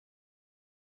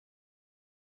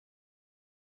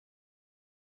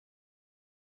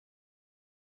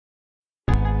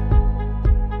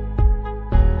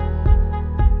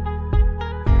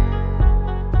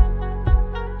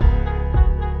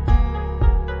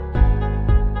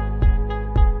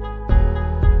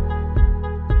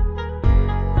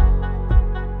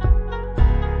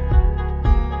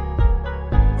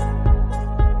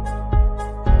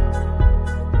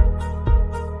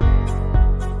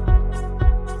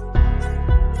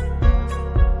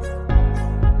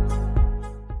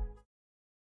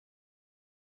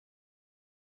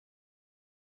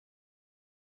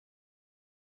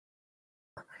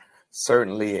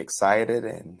Certainly excited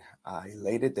and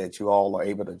elated that you all are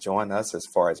able to join us as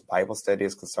far as Bible study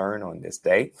is concerned on this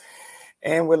day.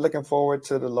 And we're looking forward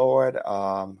to the Lord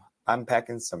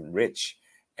unpacking some rich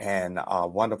and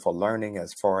wonderful learning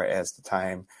as far as the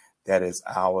time that is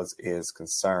ours is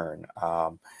concerned.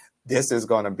 This is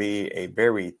going to be a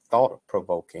very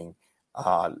thought-provoking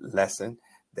lesson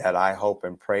that I hope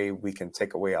and pray we can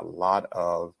take away a lot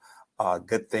of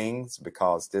good things,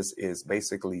 because this is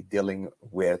basically dealing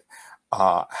with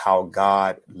how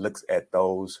God looks at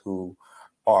those who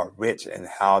are rich and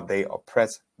how they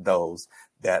oppress those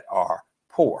that are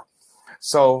poor.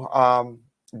 So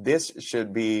this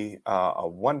should be a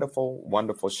wonderful,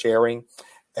 wonderful sharing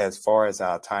as far as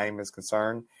our time is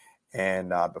concerned.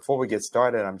 And before we get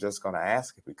started, I'm just going to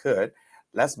ask if we could,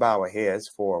 let's bow our heads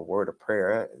for a word of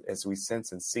prayer as we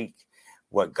sense and seek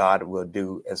what God will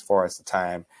do as far as the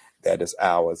time that is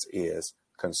ours is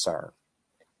concerned.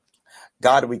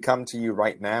 God, we come to you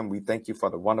right now, and we thank you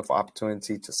for the wonderful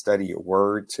opportunity to study your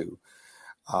word, to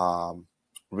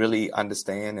really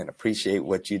understand and appreciate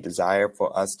what you desire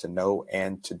for us to know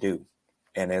and to do.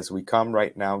 And as we come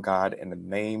right now, God, in the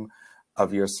name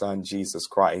of your Son, Jesus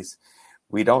Christ,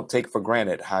 we don't take for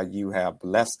granted how you have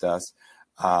blessed us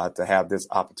to have this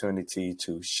opportunity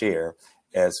to share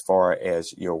as far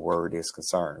as your word is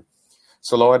concerned.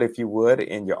 So, Lord, if you would,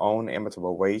 in your own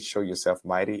imitable way, show yourself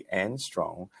mighty and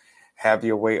strong. Have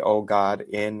your way, oh God,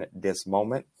 in this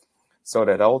moment, so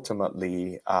that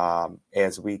ultimately,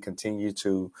 as we continue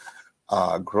to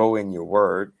grow in your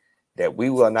word, that we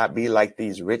will not be like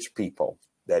these rich people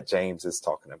that James is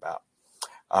talking about.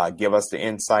 Give us the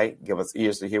insight, give us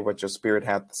ears to hear what your spirit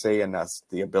has to say, and us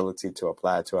the ability to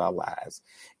apply it to our lives.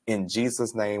 In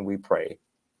Jesus' name we pray.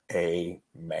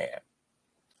 Amen.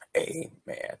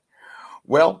 Amen.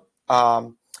 Well,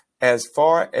 as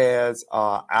far as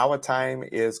our time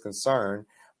is concerned,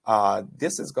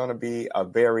 this is going to be a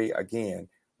very, again,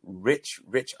 rich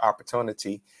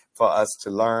opportunity for us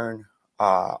to learn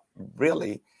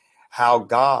really how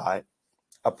God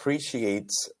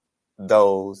appreciates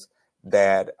those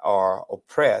that are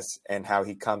oppressed and how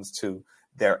he comes to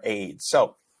their aid.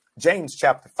 So James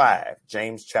chapter 5,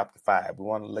 we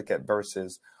want to look at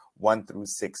verses 1 through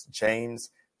 6. James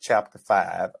chapter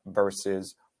 5,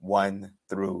 verses 1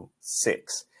 through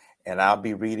 6. And I'll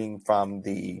be reading from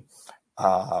the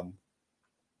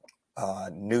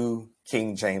New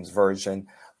King James Version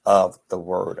of the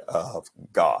Word of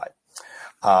God.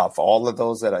 For all of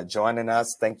those that are joining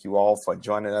us, thank you all for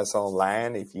joining us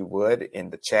online. If you would,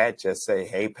 in the chat, just say,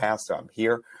 hey, Pastor, I'm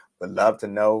here. Would love to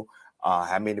know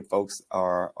how many folks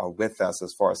are with us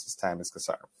as far as this time is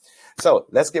concerned. So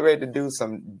let's get ready to do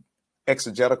some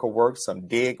exegetical work, some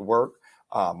dig work,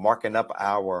 marking up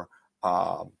our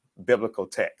biblical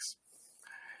text.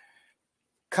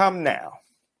 Come now,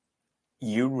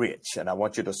 you rich, and I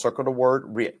want you to circle the word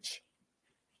rich.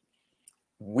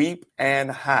 Weep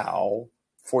and howl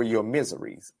for your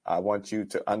miseries. I want you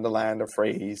to underline the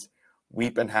phrase,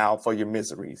 weep and howl for your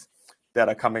miseries that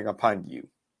are coming upon you.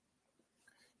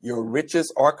 Your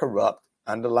riches are corrupt.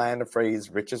 Underline the phrase,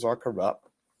 riches are corrupt.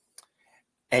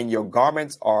 And your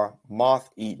garments are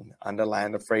moth-eaten.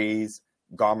 Underline the phrase,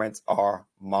 garments are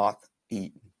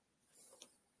moth-eaten.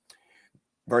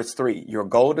 Verse 3, your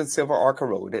gold and silver are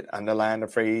corroded. Underline the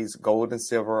phrase, gold and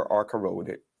silver are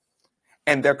corroded.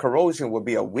 And their corrosion will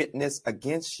be a witness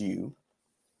against you.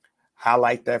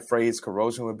 Highlight that phrase,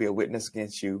 corrosion will be a witness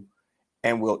against you,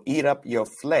 and will eat up your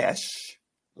flesh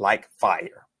like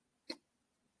fire.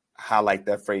 Highlight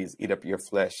that phrase, eat up your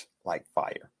flesh like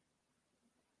fire.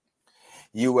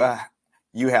 You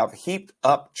have heaped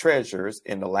up treasures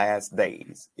in the last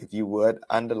days. If you would,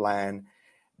 underline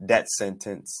that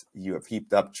sentence, you have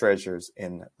heaped up treasures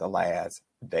in the last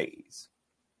days.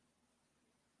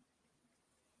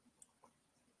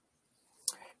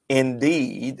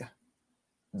 Indeed,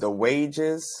 the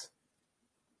wages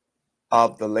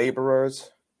of the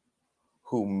laborers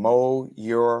who mow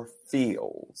your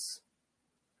fields,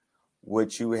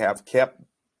 which you have kept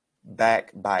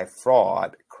back by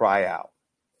fraud, cry out.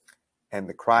 And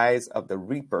the cries of the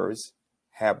reapers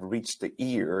have reached the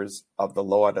ears of the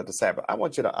Lord of the Sabbath. I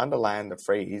want you to underline the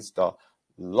phrase, the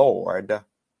Lord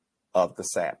of the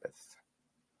Sabbath.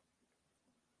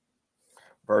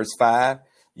 Verse 5,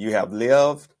 you have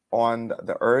lived on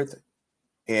the earth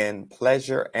in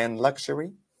pleasure and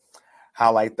luxury.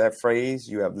 Highlight that phrase,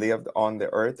 you have lived on the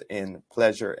earth in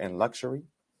pleasure and luxury.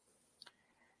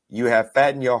 You have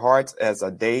fattened your hearts as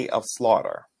a day of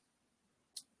slaughter.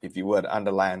 If you would,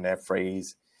 underline that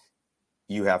phrase,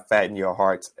 you have fattened your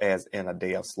hearts as in a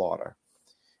day of slaughter.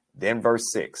 Then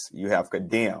verse 6, you have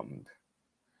condemned,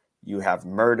 you have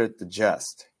murdered the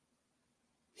just,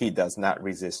 he does not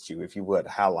resist you. If you would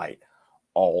highlight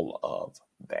all of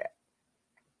that.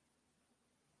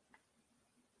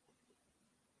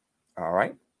 All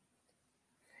right.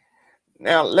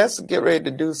 Now let's get ready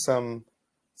to do some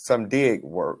dig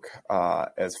work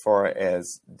as far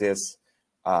as this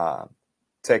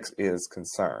text is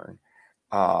concerned.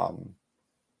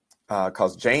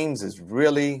 Because James is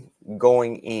really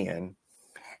going in,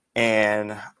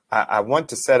 and I want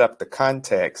to set up the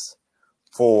context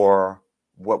for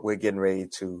what we're getting ready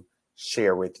to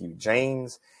share with you.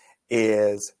 James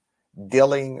is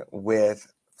dealing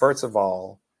with, first of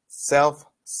all,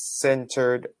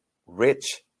 self-centered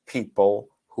rich people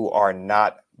who are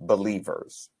not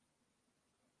believers.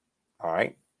 All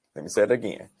right, let me say it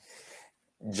again.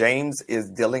 James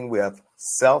is dealing with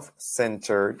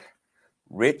self-centered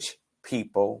rich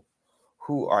people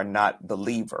who are not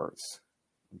believers.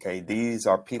 Okay, these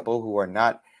are people who are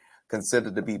not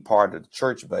considered to be part of the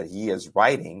church, but he is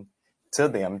writing to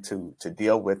them to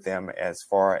deal with them as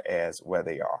far as where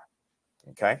they are.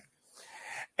 Okay,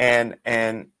 and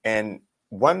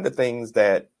one of the things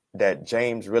that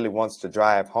James really wants to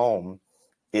drive home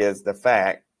is the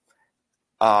fact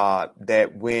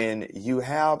that when you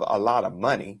have a lot of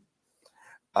money,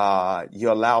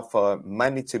 you allow for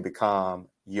money to become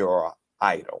your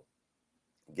idol.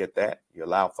 Get that? You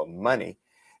allow for money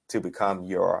to become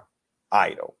your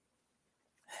idol.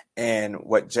 And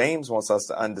what James wants us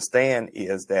to understand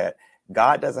is that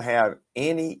God doesn't have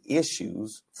any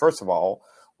issues, first of all,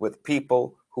 with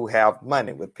people who have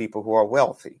money, with people who are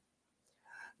wealthy.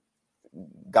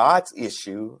 God's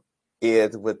issue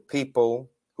is with people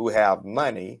who have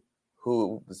money,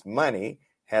 whose money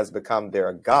has become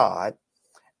their God,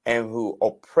 and who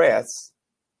oppress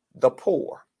the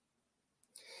poor.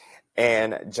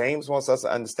 And James wants us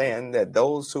to understand that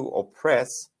those who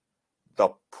oppress the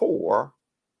poor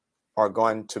are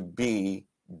going to be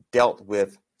dealt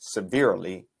with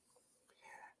severely.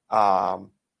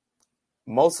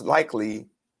 Most likely,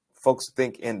 folks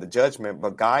think in the judgment,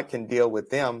 but God can deal with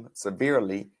them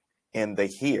severely in the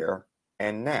here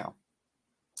and now.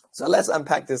 So let's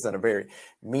unpack this in a very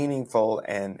meaningful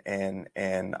and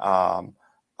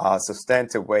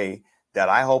substantive way that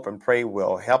I hope and pray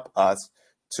will help us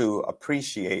to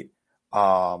appreciate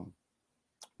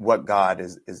what God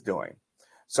is doing.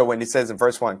 So when he says in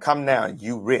verse 1, come now,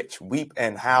 you rich, weep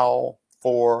and howl,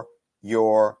 for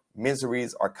your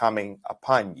miseries are coming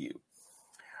upon you.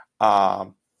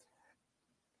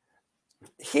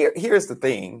 Here's the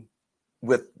thing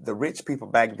with the rich people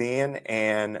back then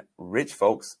and rich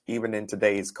folks, even in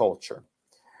today's culture.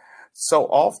 So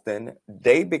often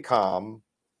they become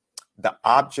the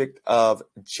object of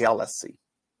jealousy.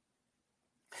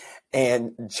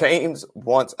 And James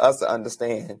wants us to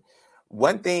understand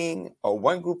one thing, or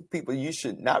one group of people you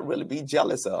should not really be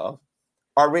jealous of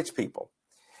are rich people,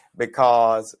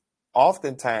 because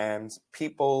oftentimes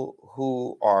people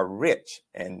who are rich,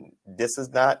 and this is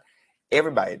not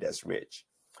everybody that's rich,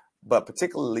 but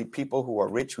particularly people who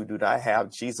are rich who do not have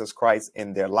Jesus Christ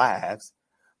in their lives,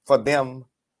 for them,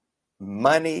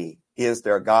 money is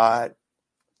their God.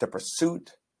 The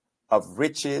pursuit of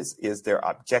riches is their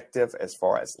objective as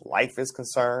far as life is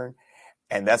concerned,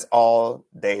 and that's all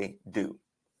they do.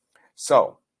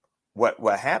 So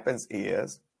what happens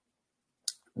is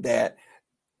that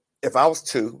if I was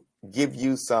to give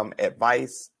you some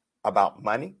advice about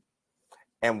money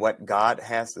and what God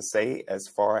has to say as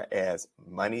far as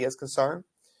money is concerned,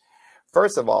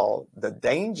 first of all, the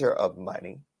danger of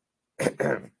money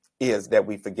is that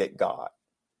we forget God.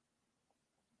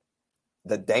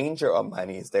 The danger of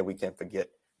money is that we can forget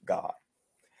God.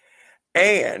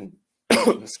 And,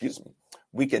 excuse me,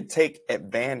 we can take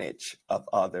advantage of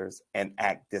others and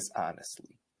act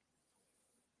dishonestly.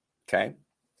 Okay?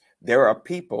 There are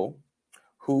people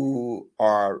who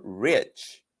are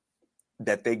rich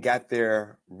that they got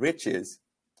their riches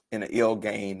in an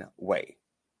ill-gained way,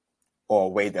 or a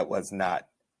way that was not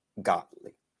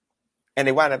godly. And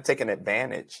they wind up taking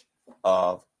advantage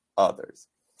of others.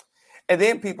 And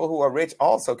then people who are rich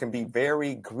also can be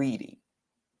very greedy.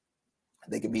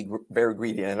 They can be very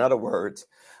greedy. In other words,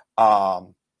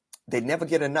 they never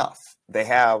get enough. They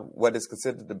have what is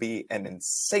considered to be an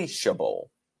insatiable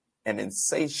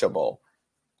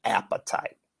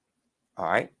appetite. All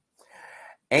right.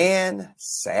 And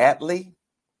sadly,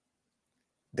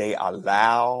 they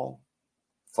allow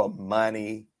for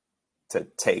money to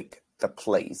take the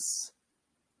place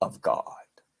of God.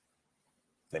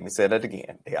 Let me say that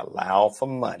again. They allow for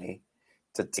money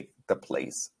to take the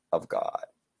place of God.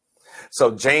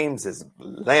 So James is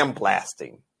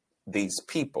lambasting these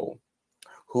people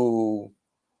who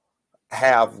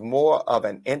have more of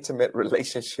an intimate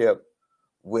relationship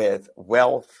with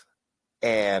wealth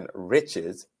and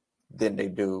riches than they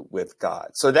do with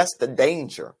God. So that's the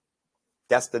danger.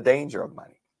 That's the danger of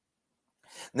money.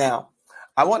 Now,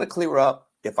 I want to clear up,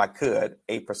 if I could,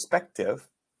 a perspective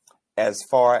as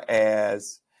far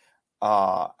as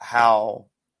how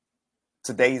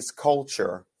today's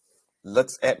culture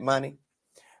looks at money,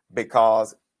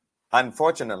 because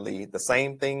unfortunately, the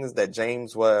same things that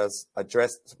James were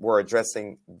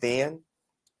addressing then,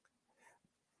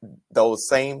 those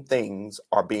same things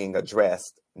are being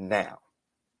addressed now.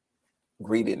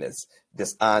 Greediness,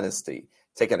 dishonesty,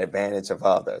 taking advantage of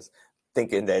others,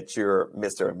 thinking that you're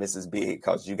Mr. and Mrs. Big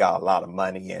because you got a lot of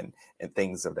money and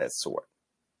things of that sort.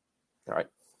 All right.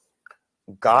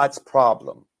 God's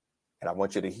problem, and I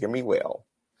want you to hear me well,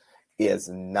 is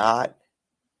not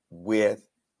with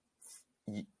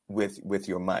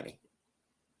your money.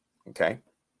 Okay.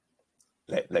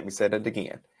 Let me say that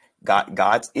again.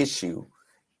 God's issue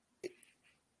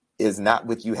is not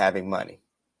with you having money.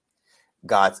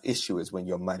 God's issue is when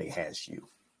your money has you.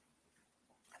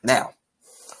 Now,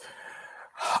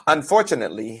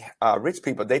 unfortunately, rich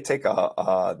people, they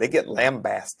get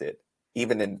lambasted,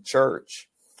 even in church.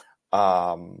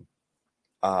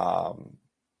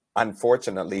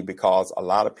 Unfortunately, because a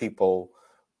lot of people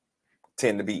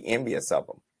tend to be envious of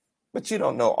them. But you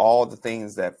don't know all the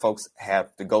things that folks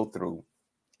have to go through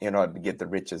in order to get the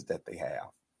riches that they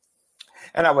have.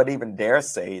 And I would even dare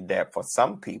say that for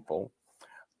some people,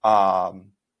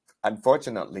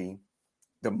 unfortunately,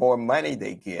 the more money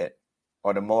they get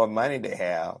or the more money they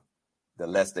have, the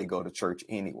less they go to church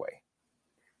anyway.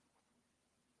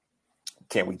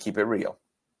 Can we keep it real?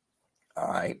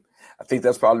 All right. I think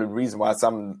that's probably the reason why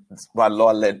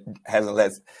Lord hasn't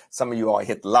let some of you all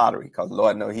hit the lottery, because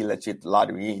Lord knows He let you hit the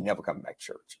lottery, you ain't never come back to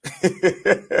church.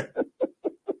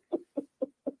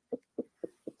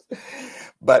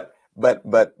 But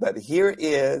here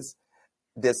is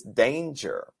this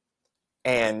danger,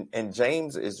 and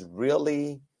James is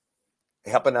really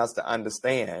helping us to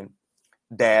understand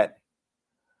that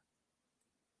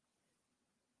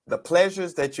the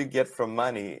pleasures that you get from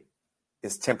money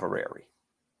is temporary.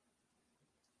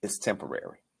 It's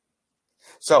temporary.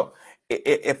 So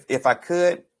if I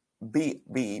could give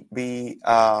you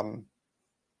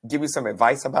some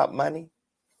advice about money,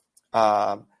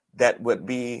 that would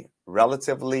be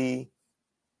relatively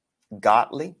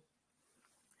godly,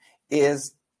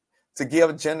 is to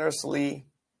give generously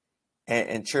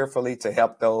and cheerfully to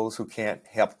help those who can't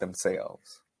help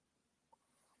themselves.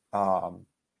 To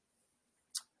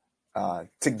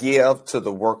give to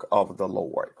the work of the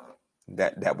Lord.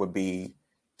 That would be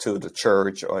to the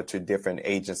church or to different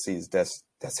agencies that's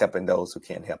helping those who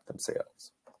can't help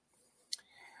themselves.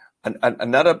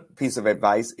 Another piece of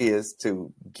advice is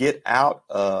to get out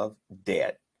of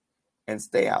debt and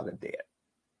stay out of debt.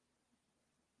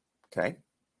 Okay.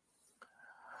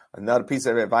 Another piece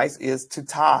of advice is to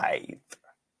tithe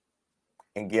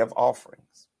and give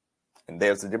offerings. And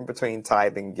there's a difference between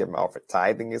tithing and giving offering.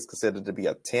 Tithing is considered to be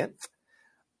 1/10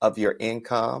 of your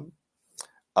income.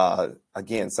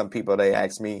 Again, some people, they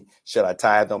ask me, should I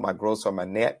tithe on my gross or my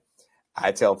net?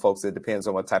 I tell folks it depends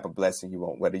on what type of blessing you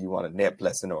want, whether you want a net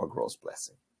blessing or a gross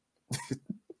blessing.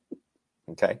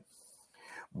 Okay.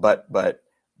 But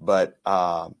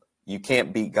you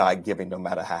can't beat God giving no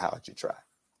matter how hard you try.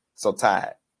 So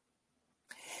tithe.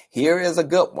 Here is a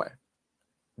good one.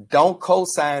 Don't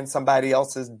co-sign somebody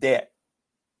else's debt,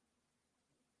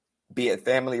 be it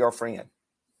family or friend.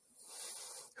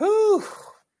 Whew.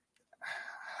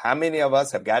 How many of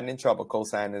us have gotten in trouble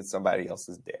co-signing somebody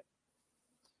else's debt?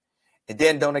 And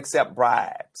then don't accept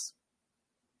bribes.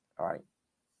 All right.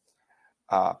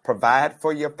 Provide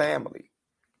for your family.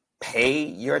 Pay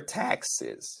your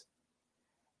taxes.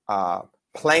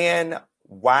 Plan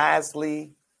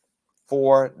wisely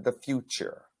for the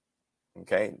future.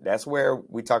 Okay. That's where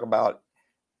we talk about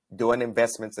doing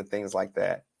investments and things like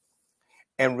that.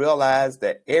 And realize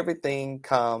that everything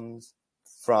comes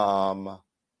from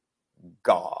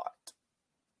God.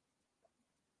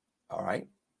 All right.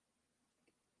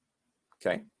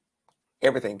 Okay.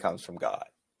 Everything comes from God.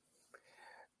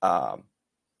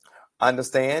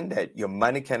 Understand that your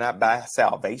money cannot buy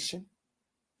salvation.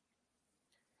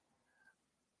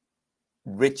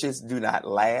 Riches do not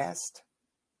last.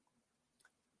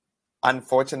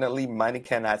 Unfortunately, money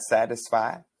cannot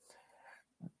satisfy.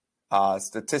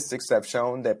 Statistics have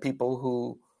shown that people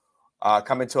who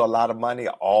come into a lot of money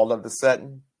all of a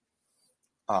sudden,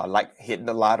 like hitting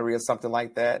the lottery or something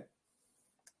like that,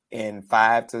 in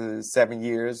 5 to 7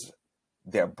 years,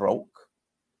 they're broke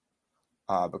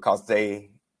because they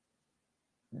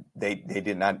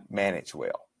did not manage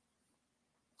well.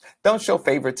 Don't show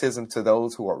favoritism to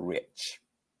those who are rich.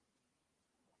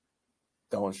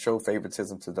 Don't show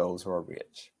favoritism to those who are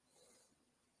rich.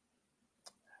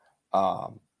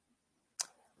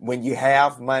 When you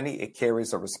have money, it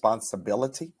carries a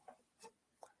responsibility.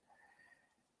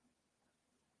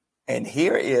 And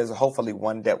here is hopefully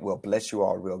one that will bless you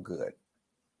all real good.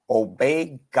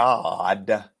 Obey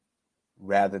God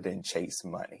rather than chase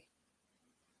money.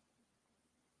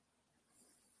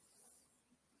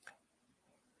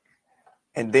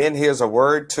 And then here's a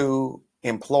word to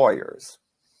employers.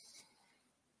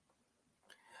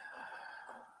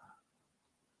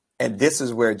 And this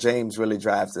is where James really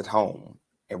drives it home.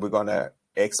 And we're going to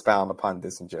expound upon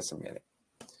this in just a minute.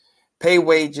 Pay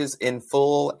wages in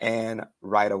full and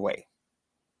right away.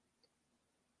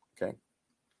 Okay.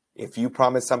 If you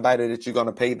promise somebody that you're going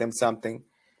to pay them something,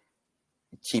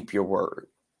 keep your word.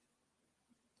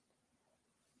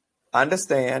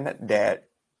 Understand that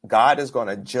God is going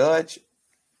to judge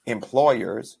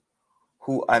employers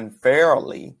who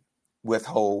unfairly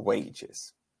withhold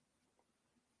wages.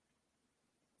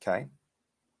 Okay.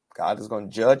 God is going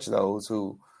to judge those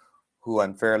who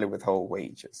unfairly withhold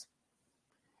wages.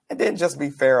 And then just be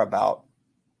fair about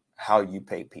how you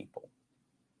pay people.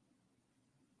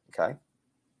 Okay.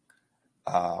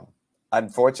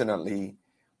 Unfortunately,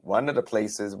 one of the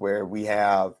places where we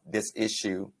have this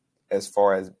issue as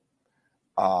far as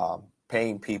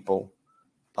paying people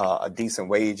a decent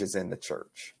wage is in the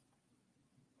church.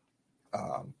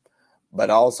 But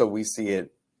also we see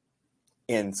it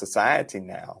in society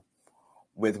now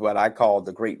with what I call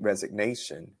the Great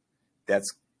Resignation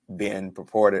that's been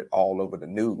purported all over the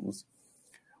news,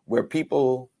 where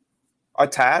people are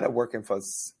tired of working for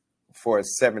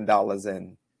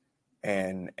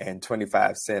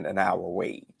 $7.25 an hour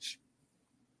wage.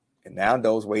 And now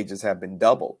those wages have been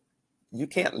doubled. You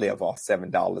can't live off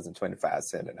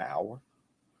 $7.25 an hour.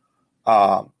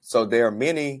 So there are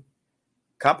many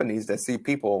companies that see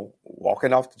people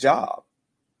walking off the job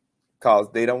because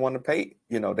they don't want to pay,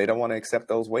 they don't want to accept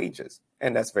those wages.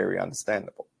 And that's very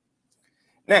understandable.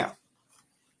 Now,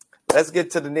 let's get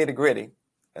to the nitty gritty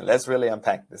and let's really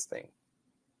unpack this thing.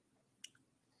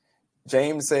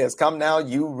 James says, "Come now,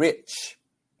 you rich,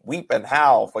 weep and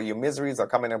howl, for your miseries are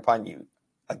coming upon you."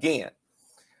 Again,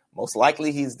 most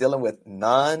likely he's dealing with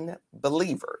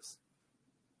non-believers.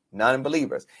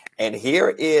 And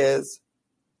here is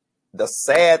the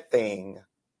sad thing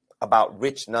about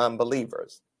rich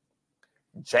non-believers.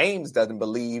 James doesn't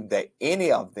believe that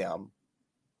any of them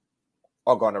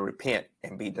are going to repent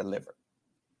and be delivered.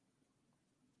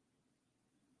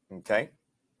 Okay?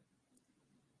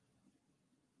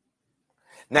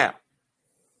 Now,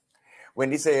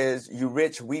 when he says, "You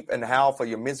rich, weep and howl, for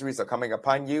your miseries are coming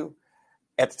upon you,"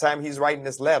 at the time he's writing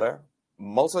this letter,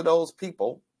 most of those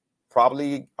people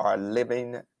probably are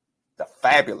living the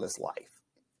fabulous life.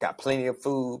 Got plenty of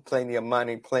food, plenty of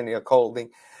money, plenty of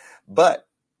clothing. But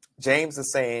James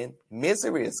is saying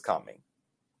misery is coming,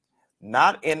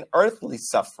 not in earthly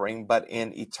suffering, but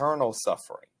in eternal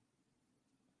suffering.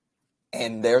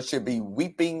 And there should be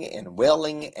weeping and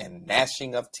wailing and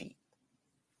gnashing of teeth.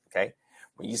 Okay.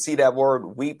 When you see that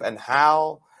word weep and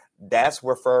howl, that's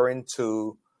referring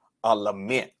to a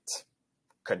lament,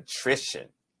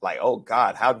 contrition. Like, oh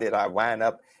God, how did I wind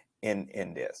up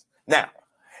in this? Now,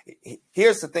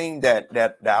 here's the thing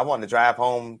that I want to drive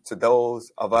home to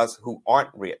those of us who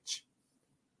aren't rich.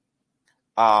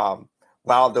 While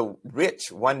the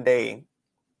rich one day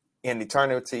in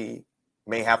eternity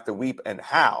may have to weep and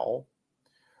howl,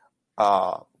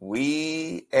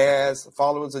 we as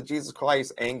followers of Jesus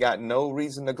Christ ain't got no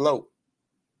reason to gloat.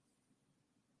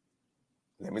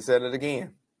 Let me say that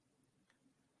again.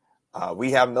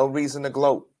 We have no reason to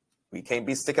gloat. We can't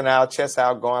be sticking our chest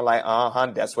out going like,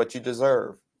 that's what you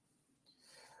deserve.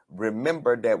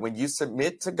 Remember that when you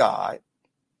submit to God,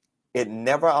 it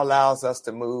never allows us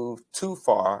to move too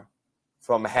far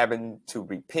from having to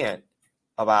repent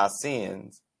of our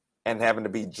sins and having to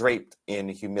be draped in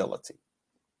humility.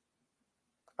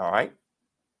 All right.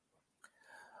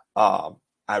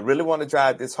 I really want to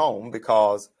drive this home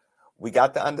because we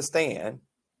got to understand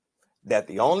that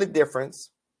the only difference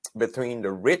between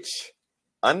the rich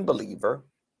unbeliever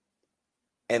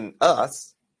and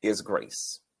us is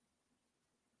grace.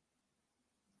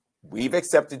 We've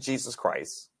accepted Jesus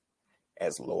Christ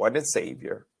as Lord and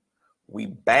Savior. We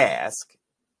bask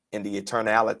in the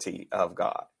eternality of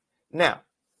God. Now,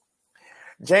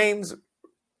 James,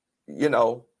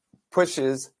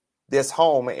 pushes this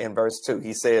home in verse 2.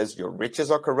 He says, "Your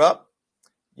riches are corrupt,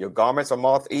 your garments are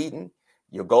moth-eaten,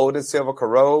 your gold and silver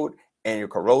corrode, and your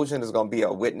corrosion is going to be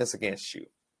a witness against you."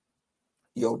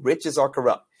 Your riches are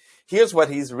corrupt. Here's what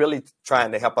he's really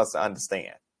trying to help us to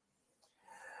understand.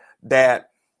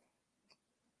 That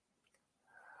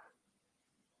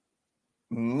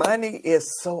money is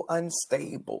so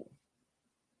unstable,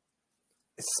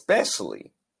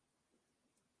 especially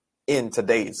in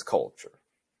today's culture.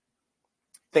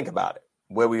 Think about it,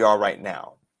 where we are right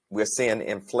now. We're seeing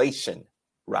inflation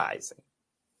rising.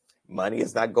 Money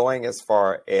is not going as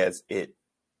far as it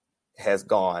has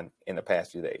gone in the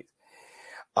past few days.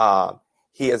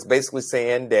 He is basically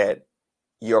saying that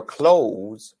your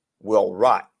clothes will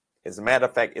rot. As a matter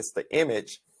of fact, it's the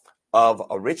image of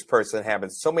a rich person having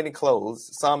so many clothes,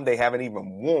 some they haven't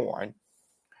even worn,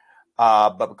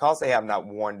 but because they have not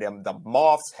worn them, the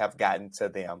moths have gotten to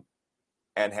them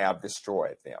and have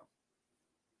destroyed them.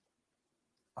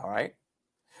 All right.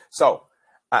 So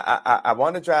I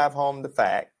want to drive home the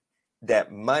fact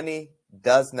that money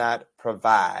does not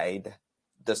provide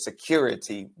the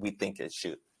security we think it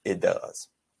should. It does.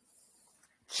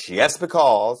 Just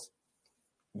because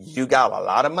you got a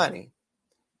lot of money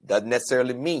doesn't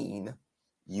necessarily mean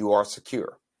you are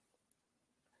secure.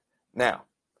 Now,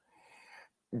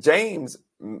 James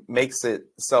makes it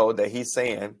so that he's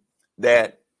saying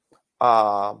that you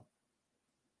all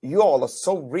are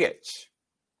so rich.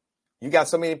 You got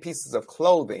so many pieces of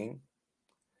clothing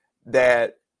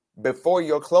that before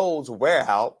your clothes wear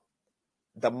out,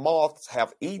 the moths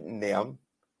have eaten them,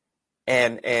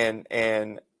 and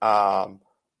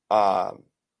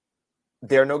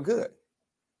they're no good.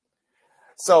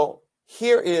 So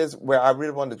here is where I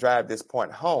really want to drive this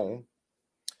point home,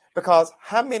 because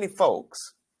how many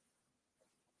folks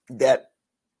that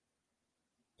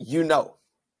you know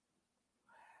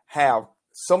have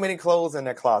so many clothes in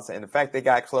their closet, and in fact, they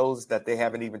got clothes that they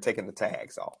haven't even taken the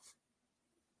tags off.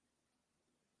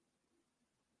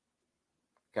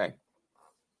 Okay.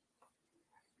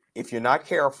 If you're not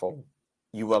careful,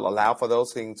 you will allow for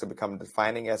those things to become the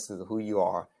defining essence of who you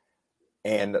are.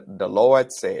 And the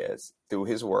Lord says through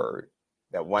his word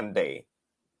that one day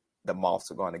the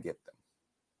moths are going to get them.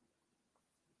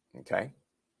 Okay.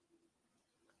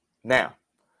 Now,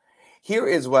 here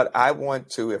is what I want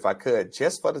to, if I could,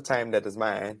 just for the time that is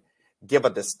mine, give a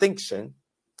distinction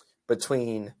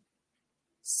between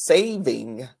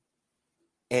saving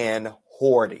and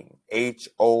hoarding.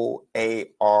 HOARDING.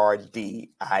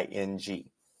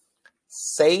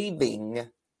 Saving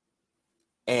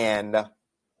and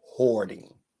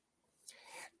hoarding.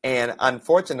 And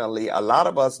unfortunately, a lot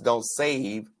of us don't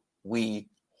save, we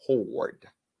hoard.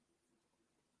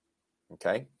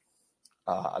 Okay?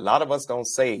 A lot of us don't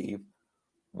save,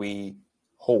 we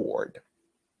hoard.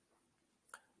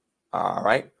 All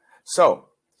right. So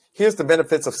here's the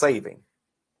benefits of saving.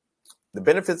 The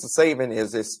benefits of saving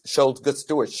is it shows good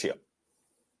stewardship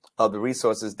of the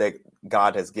resources that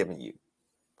God has given you.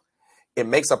 It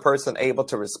makes a person able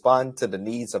to respond to the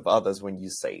needs of others when you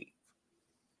save.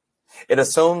 It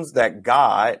assumes that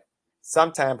God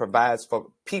sometimes provides for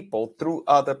people through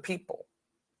other people.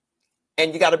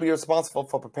 And you got to be responsible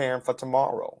for preparing for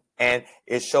tomorrow. And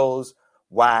it shows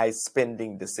wise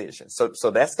spending decisions.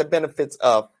 So that's the benefits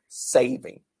of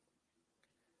saving.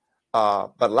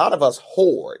 But a lot of us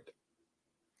hoard.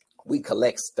 We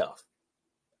collect stuff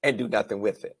and do nothing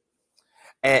with it.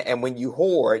 And when you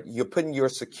hoard, you're putting your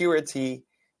security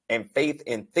and faith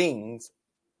in things,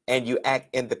 and you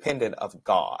act independent of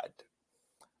God.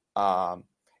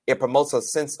 It promotes a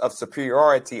sense of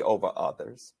superiority over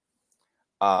others.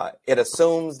 It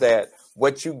assumes that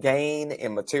what you gain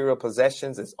in material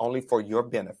possessions is only for your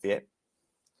benefit.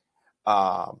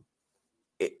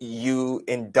 You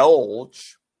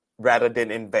indulge rather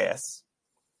than invest.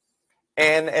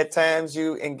 And at times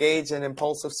you engage in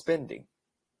impulsive spending.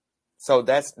 So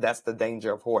that's the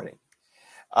danger of hoarding.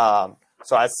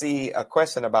 So I see a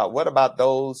question about what about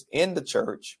those in the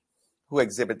church who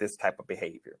exhibit this type of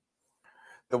behavior?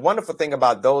 The wonderful thing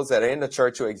about those that are in the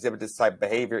church who exhibit this type of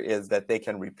behavior is that they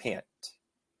can repent.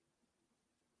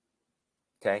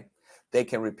 Okay? They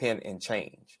can repent and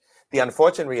change. The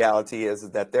unfortunate reality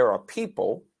is that there are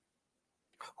people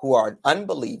who are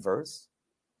unbelievers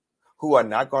who are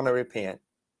not going to repent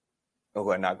or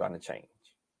who are not going to change.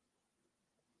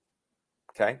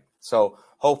 Okay? So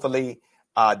hopefully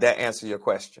that answers your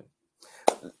question.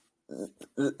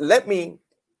 Let me,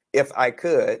 if I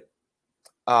could,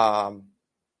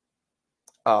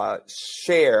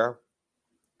 share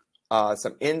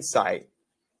some insight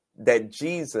that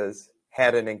Jesus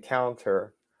had an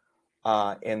encounter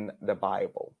in the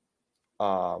Bible.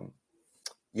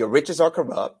 Your riches are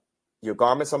corrupt, your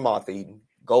garments are moth-eaten,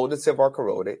 gold and silver are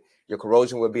corroded, your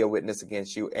corrosion will be a witness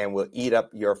against you and will eat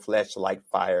up your flesh like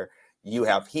fire. You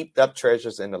have heaped up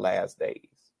treasures in the last days.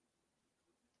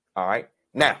 All right.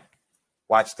 Now,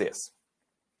 watch this.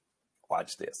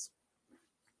 Watch this.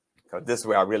 Because this is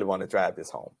where I really want to drive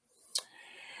this home.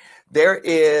 there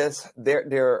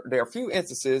are a few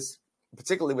instances,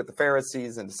 particularly with the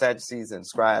Pharisees and the Sadducees and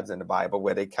scribes in the Bible,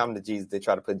 where they come to Jesus, they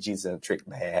try to put Jesus in a trick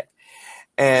bag,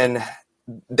 and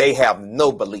they have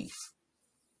no belief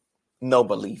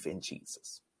in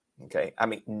Jesus. Okay. I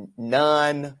mean,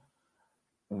 none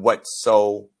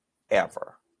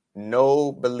whatsoever.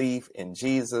 No belief in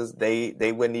Jesus.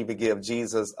 They wouldn't even give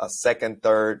Jesus a second,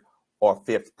 third, or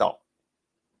fifth thought.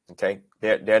 Okay.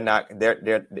 They're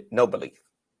no belief.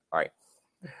 All right.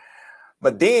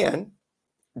 But then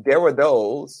there were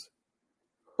those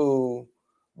who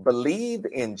believed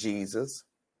in Jesus,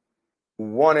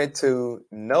 wanted to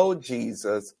know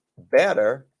Jesus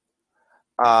better,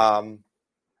 and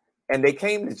they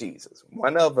came to Jesus.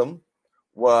 One of them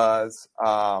was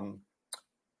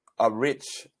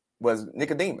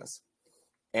Nicodemus,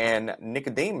 and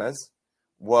Nicodemus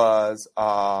was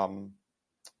a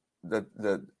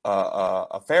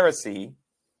Pharisee.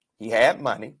 He had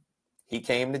money. He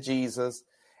came to Jesus,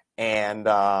 and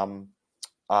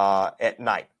at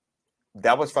night.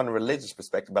 That was from a religious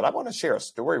perspective. But I want to share a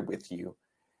story with you,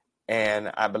 and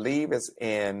I believe it's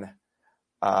in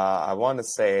I want to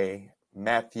say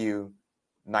Matthew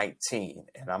 19,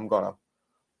 and I'm going to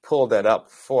pull that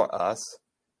up for us,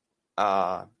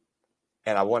 and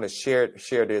I want to share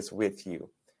this with you.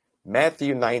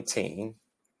 Matthew 19,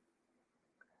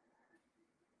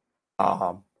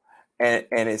 and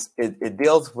it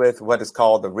deals with what is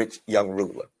called the rich young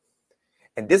ruler.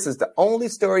 And this is the only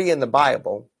story in the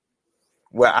Bible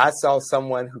where I saw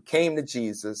someone who came to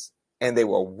Jesus and they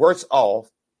were worse off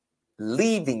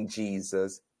leaving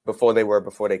Jesus before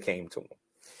they came to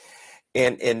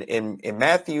him. In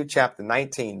Matthew chapter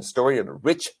 19, the story of the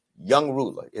rich young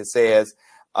ruler, it says,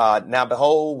 now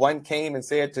behold, one came and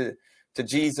said to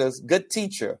Jesus, "Good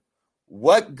teacher,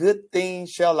 what good thing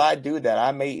shall I do that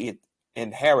I may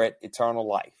inherit eternal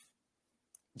life?"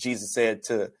 Jesus said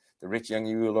to the rich young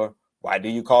ruler, "Why do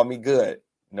you call me good?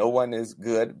 No one is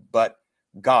good but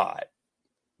God.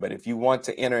 But if you want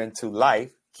to enter into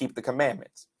life, keep the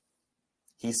commandments."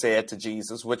 He said to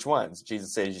Jesus, "Which ones?"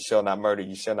 Jesus says, "You shall not murder.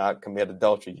 You shall not commit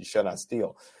adultery. You shall not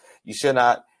steal. You shall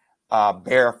not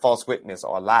bear false witness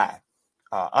or lie.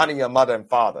 Honor your mother and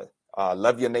father.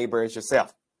 Love your neighbor as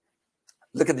yourself."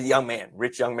 Look at the young man,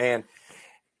 rich young man,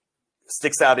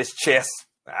 sticks out his chest.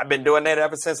 "I've been doing that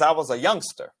ever since I was a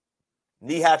youngster,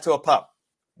 knee high to a pup.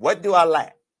 What do I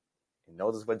lack?" And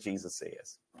notice what Jesus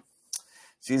says.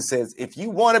 Jesus says, if you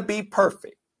want to be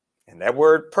perfect, and that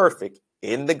word perfect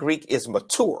in the Greek is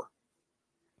mature.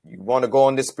 You want to go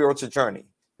on this spiritual journey.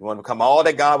 You want to become all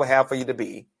that God would have for you to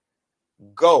be.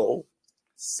 Go,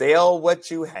 sell what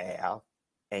you have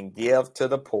and give to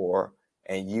the poor,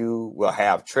 and you will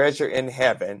have treasure in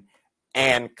heaven,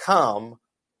 and come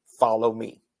follow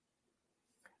me.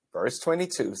 Verse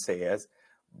 22 says,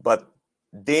 but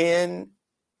then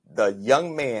the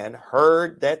young man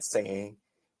heard that saying,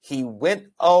 he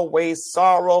went away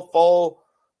sorrowful,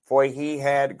 for he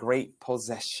had great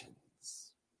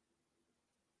possessions.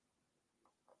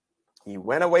 He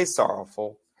went away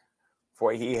sorrowful,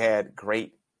 for he had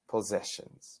great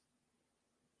possessions.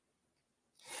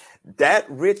 That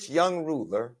rich young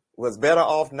ruler was better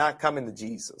off not coming to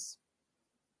Jesus.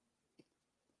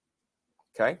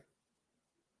 Okay?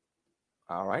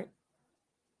 All right.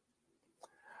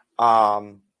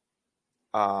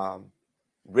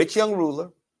 Rich young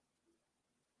ruler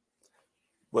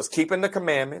was keeping the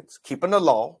commandments, keeping the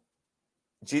law.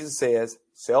 Jesus says,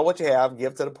 sell what you have,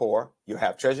 give to the poor. You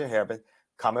have treasure in heaven.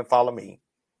 Come and follow me.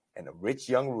 And the rich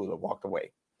young ruler walked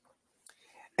away.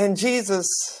 And Jesus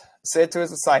said to his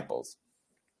disciples,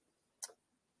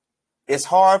 it's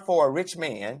hard for a rich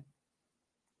man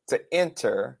to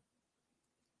enter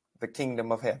the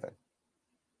kingdom of heaven.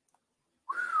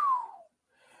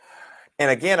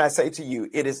 And again, I say to you,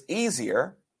 it is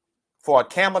easier for a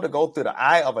camel to go through the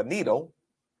eye of a needle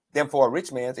than for a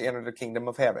rich man to enter the kingdom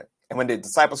of heaven. And when the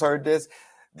disciples heard this,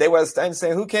 they were standing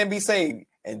saying, who can be saved?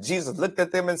 And Jesus looked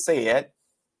at them and said,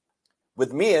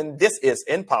 with men, this is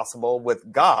impossible.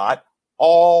 With God,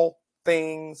 all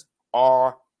things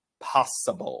are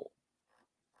possible.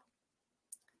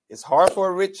 It's hard for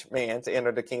a rich man to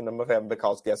enter the kingdom of heaven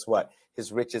because guess what?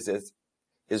 His riches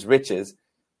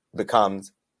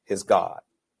becomes his God.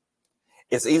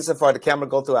 It's easier for the camel to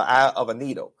go through an eye of a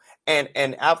needle.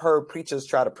 And I've heard preachers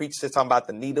try to preach this, talking about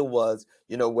the needle was,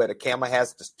 where the camel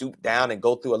has to stoop down and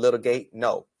go through a little gate.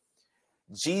 No,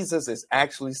 Jesus is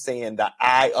actually saying the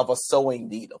eye of a sewing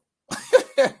needle.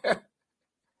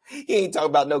 He ain't talking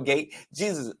about no gate.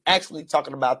 Jesus is actually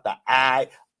talking about the eye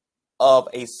of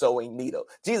a sewing needle.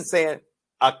 Jesus saying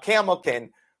a camel can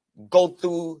go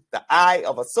through the eye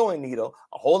of a sewing needle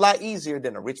a whole lot easier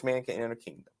than a rich man can enter the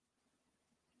kingdom.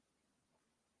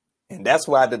 And that's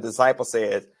why the disciple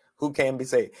says, who can be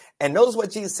saved? And notice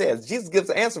what Jesus says. Jesus gives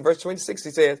the answer. Verse 26,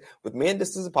 he says, with men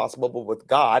this is impossible, but with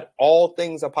God, all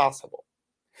things are possible.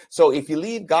 So if you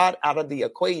leave God out of the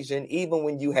equation, even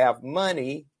when you have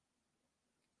money,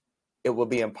 it will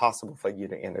be impossible for you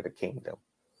to enter the kingdom.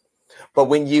 But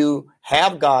when you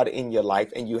have God in your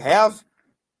life and you have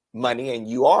money and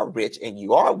you are rich and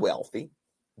you are wealthy,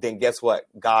 then guess what?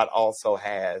 God also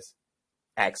has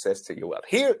access to your wealth.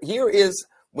 Here is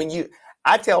when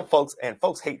I tell folks, and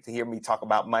folks hate to hear me talk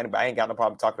about money, but I ain't got no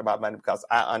problem talking about money because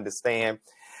I understand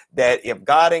that if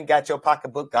God ain't got your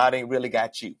pocketbook, God ain't really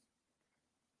got you.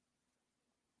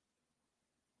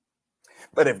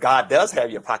 But if God does have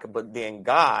your pocketbook, then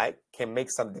God can make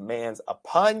some demands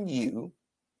upon you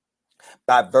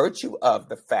by virtue of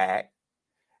the fact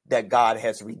that God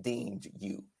has redeemed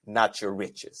you, not your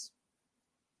riches.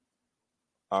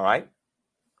 All right.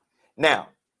 Now,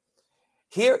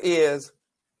 here is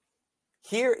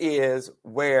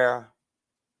where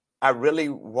I really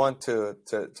want to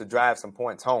drive some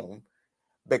points home,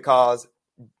 because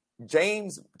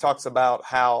James talks about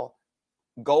how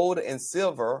gold and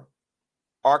silver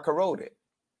are corroded.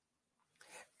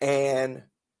 And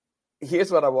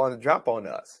here's what I want to drop on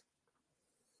us.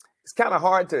 It's kind of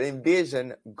hard to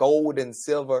envision gold and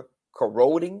silver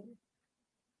corroding,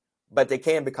 but they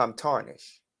can become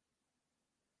tarnished.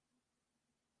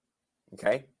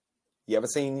 Okay? You ever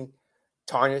seen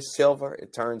tarnished silver?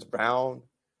 It turns brown.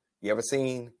 You ever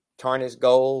seen tarnished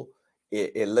gold?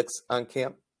 It looks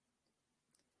unkempt.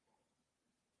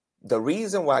 The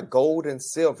reason why gold and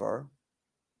silver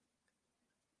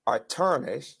are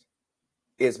tarnished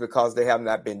is because they have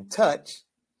not been touched,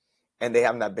 and they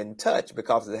have not been touched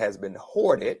because it has been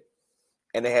hoarded,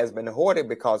 and it has been hoarded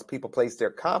because people place their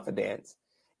confidence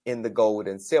in the gold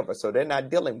and silver. So they're not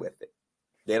dealing with it.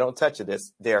 They don't touch it.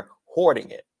 They're hoarding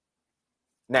it.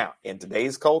 Now, in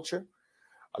today's culture,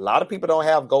 a lot of people don't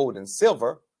have gold and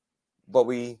silver, but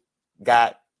we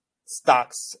got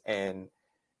stocks and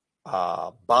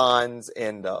bonds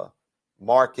in the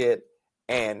market.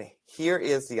 And here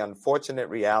is the unfortunate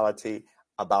reality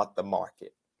about the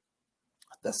market.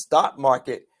 The stock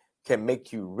market can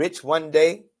make you rich one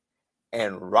day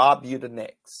and rob you the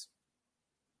next.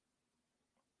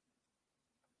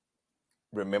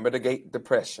 Remember the Great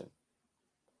Depression.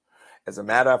 As a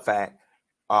matter of fact,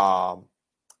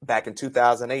 back in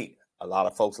 2008, a lot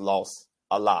of folks lost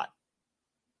a lot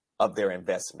of their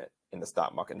investment in the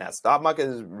stock market. Now, stock market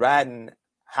is riding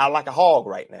high like a hog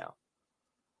right now,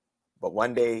 but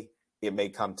one day it may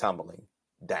come tumbling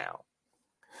down.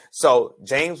 So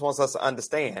James wants us to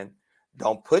understand,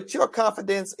 don't put your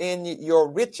confidence in your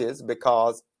riches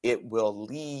because it will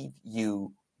leave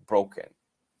you broken.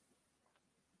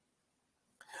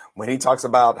 When he talks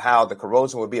about how the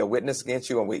corrosion will be a witness against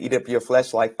you and will eat up your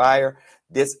flesh like fire,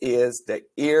 this is the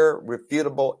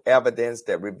irrefutable evidence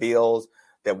that reveals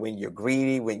that when you're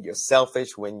greedy, when you're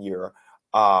selfish, when you're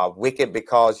wicked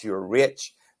because you're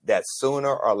rich, that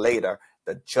sooner or later,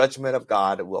 the judgment of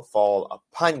God will fall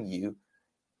upon you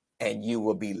and you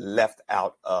will be left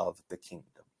out of the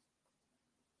kingdom.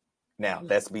 Now,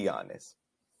 let's be honest.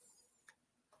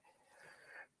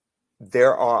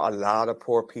 There are a lot of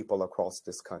poor people across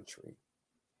this country,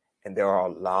 and there are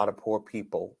a lot of poor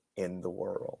people in the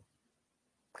world.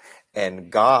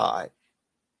 And God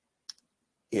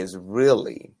is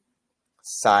really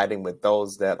siding with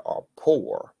those that are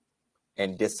poor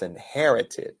and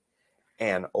disinherited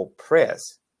and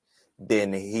oppressed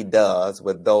than he does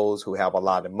with those who have a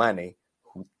lot of money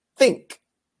who think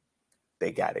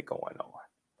they got it going on.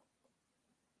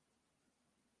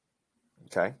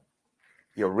 Okay?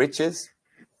 Your riches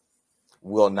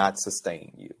will not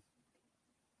sustain you.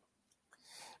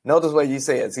 Notice what he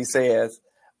says. He says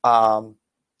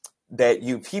that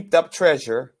you've heaped up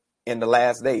treasure in the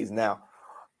last days. Now,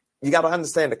 you got to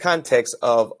understand the context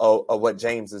of what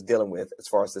James is dealing with as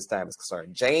far as this time is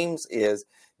concerned. James is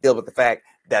dealing with the fact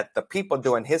that the people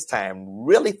during his time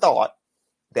really thought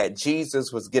that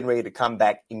Jesus was getting ready to come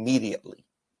back immediately.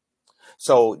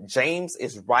 So James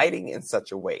is writing in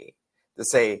such a way to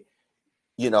say,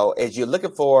 you know, as you're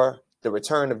looking for the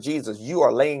return of Jesus, you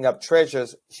are laying up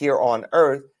treasures here on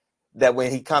earth that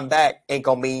when he come back ain't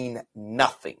gonna mean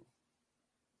nothing.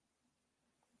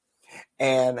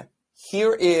 And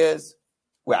here is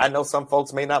where I know some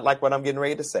folks may not like what I'm getting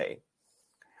ready to say,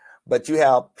 but you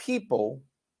have people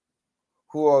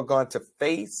who are going to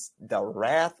face the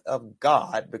wrath of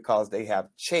God because they have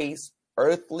chased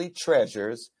earthly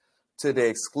treasures to the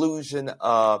exclusion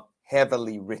of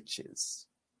heavenly riches.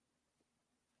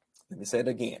 Let me say it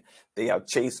again. They have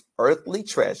chased earthly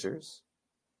treasures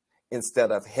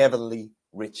instead of heavenly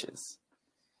riches.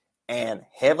 And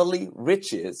heavenly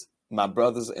riches, my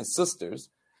brothers and sisters,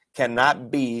 cannot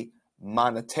be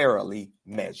monetarily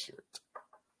measured.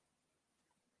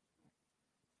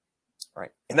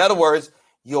 Right? In other words,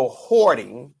 your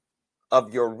hoarding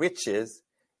of your riches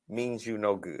means you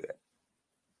no good.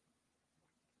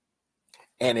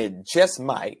 And it just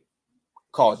might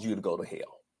cause you to go to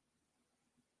hell.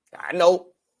 I know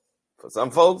for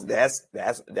some folks, that's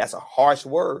a harsh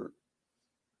word.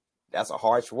 That's a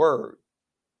harsh word.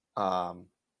 But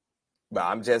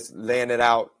I'm just laying it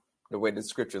out the way the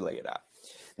scripture lay it out.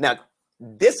 Now,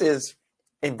 this is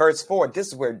in verse 4.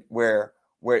 This is where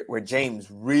James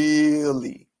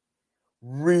really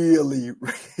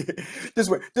this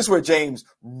is where James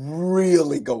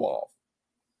really go off.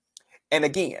 And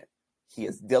again, he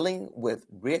is dealing with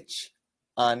rich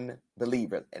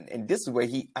unbelievers. And this is where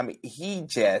he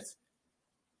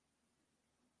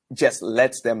just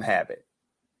lets them have it.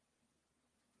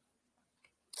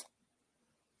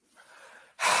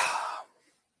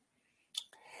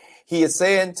 He is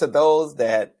saying to those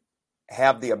that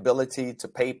have the ability to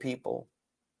pay people,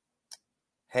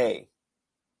 hey,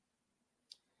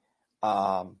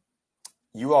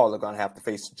 you all are going to have to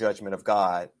face the judgment of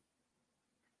God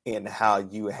in how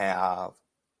you have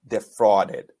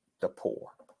defrauded the poor.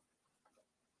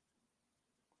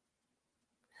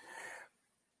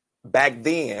 Back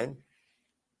then,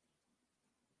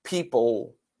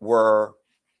 people were,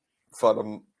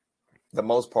 for the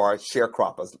most part,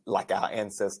 sharecroppers, like our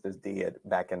ancestors did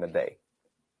back in the day.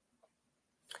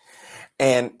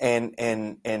 And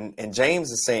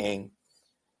James is saying,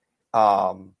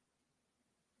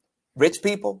 rich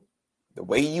people, the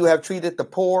way you have treated the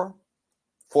poor,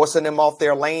 forcing them off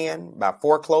their land by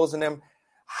foreclosing them,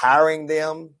 hiring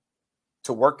them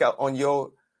to work out on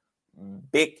your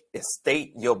big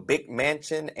estate, your big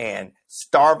mansion, and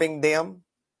starving them,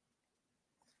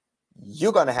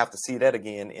 you're going to have to see that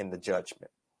again in the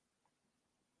judgment.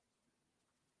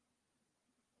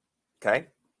 Okay?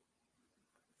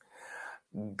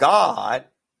 God,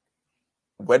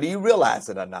 whether you realize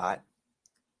it or not,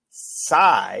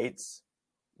 sides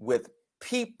with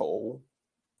people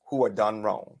who are done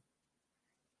wrong.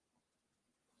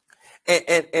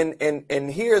 And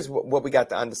here's what we got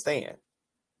to understand.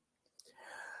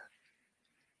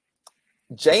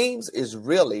 James is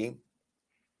really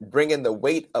bringing the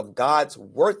weight of God's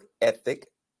work ethic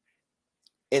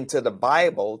into the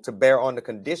Bible to bear on the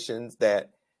conditions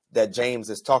that James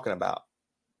is talking about.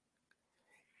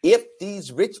 If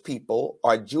these rich people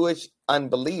are Jewish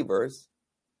unbelievers,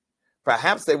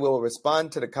 perhaps they will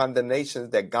respond to the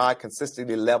condemnations that God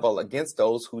consistently level against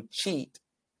those who cheat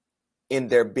in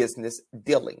their business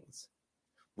dealings,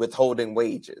 withholding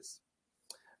wages,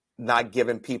 not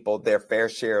giving people their fair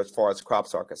share as far as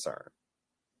crops are concerned.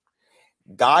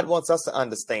 God wants us to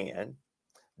understand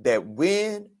that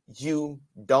when you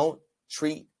don't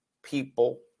treat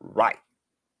people right,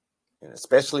 and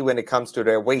especially when it comes to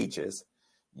their wages,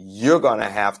 you're going to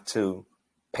have to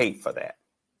pay for that.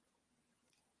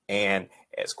 And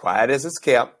as quiet as it's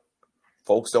kept,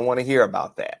 folks don't want to hear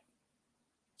about that.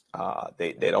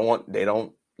 They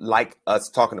don't like us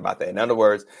talking about that. In other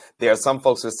words, there are some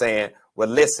folks who are saying, well,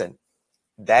 listen,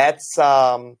 that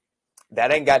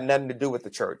ain't got nothing to do with the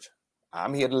church.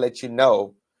 I'm here to let you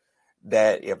know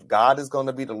that if God is going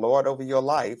to be the Lord over your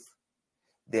life,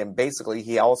 then basically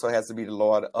he also has to be the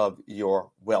Lord of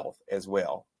your wealth as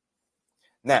well.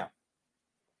 Now,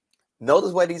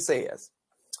 notice what he says.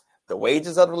 The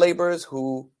wages of the laborers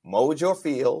who mowed your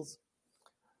fields,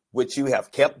 which you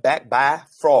have kept back by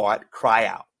fraud, cry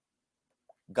out.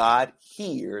 God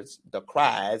hears the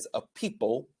cries of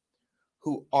people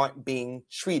who aren't being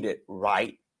treated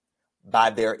right by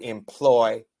their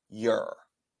employer.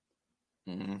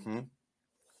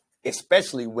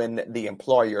 Especially when the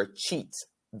employer cheats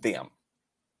them.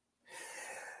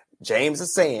 James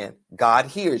is saying God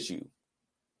hears you,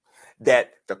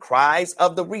 that the cries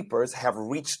of the reapers have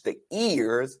reached the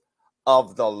ears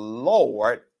of the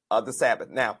Lord of the Sabbath.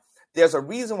 Now, there's a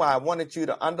reason why I wanted you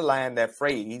to underline that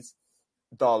phrase,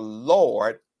 the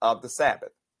Lord of the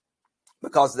Sabbath,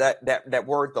 because that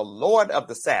word, the Lord of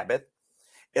the Sabbath,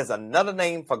 is another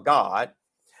name for God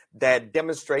that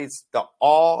demonstrates the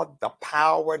awe, the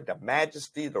power, the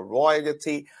majesty, the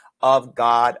royalty of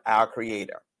God, our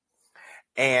Creator.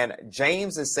 And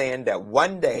James is saying that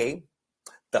one day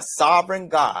the sovereign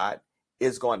God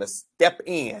is going to step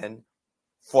in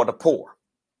for the poor,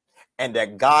 and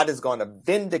that God is going to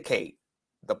vindicate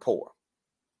the poor.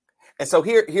 And so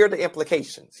here are the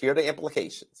implications. Here are the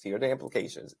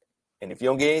implications. And if you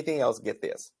don't get anything else, get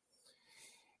this.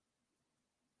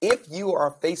 If you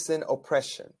are facing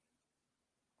oppression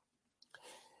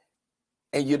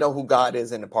and you know who God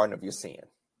is and the pardon of your sin,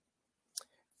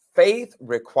 faith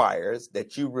requires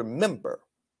that you remember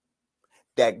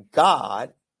that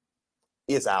God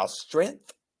is our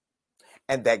strength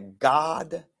and that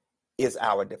God is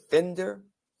our defender,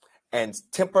 and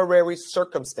temporary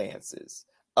circumstances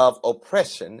of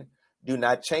oppression do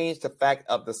not change the fact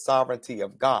of the sovereignty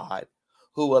of God,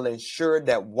 who will ensure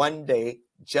that one day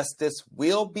justice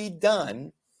will be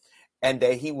done and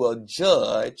that he will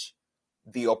judge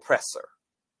the oppressor.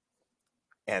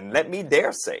 And let me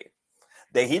dare say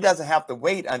that he doesn't have to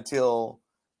wait until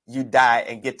you die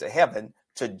and get to heaven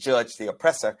to judge the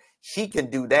oppressor. He can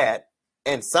do that.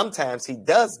 And sometimes he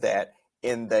does that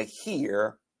in the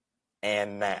here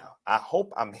and now. I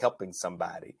hope I'm helping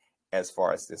somebody as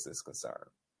far as this is concerned.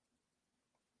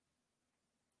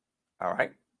 All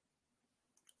right.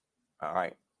 All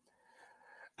right.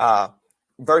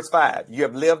 Verse 5, you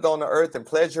have lived on the earth in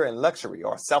pleasure and luxury,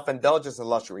 or self-indulgence and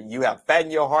luxury. You have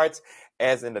fattened your hearts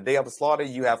as in the day of the slaughter.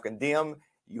 You have condemned,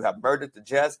 you have murdered the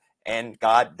just, and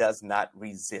God does not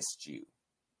resist you.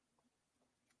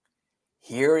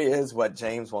 Here is what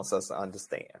James wants us to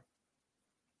understand.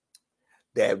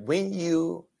 That when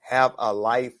you have a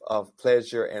life of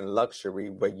pleasure and luxury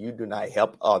where you do not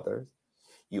help others,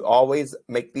 you always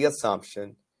make the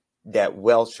assumption that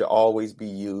wealth should always be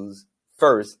used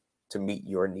first to meet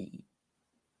your need.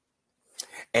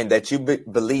 And that you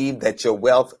believe that your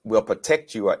wealth will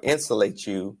protect you or insulate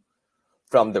you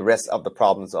from the rest of the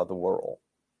problems of the world.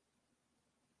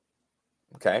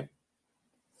 Okay?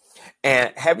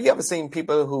 And have you ever seen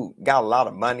people who got a lot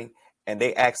of money and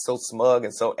they act so smug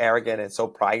and so arrogant and so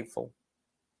prideful?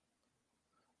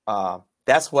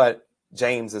 That's what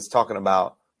James is talking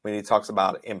about when he talks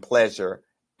about in pleasure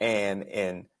and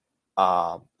in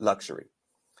luxury.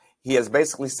 He is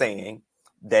basically saying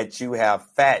that you have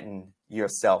fattened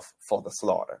yourself for the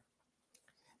slaughter.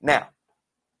 Now,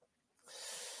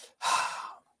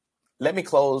 let me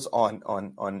close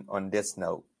on this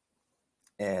note,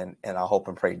 and I hope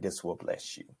and pray this will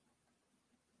bless you.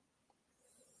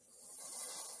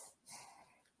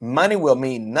 Money will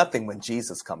mean nothing when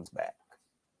Jesus comes back.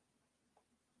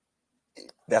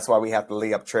 That's why we have to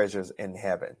lay up treasures in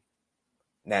heaven.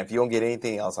 Now, if you don't get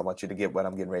anything else, I want you to get what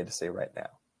I'm getting ready to say right now.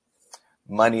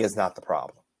 Money is not the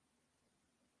problem.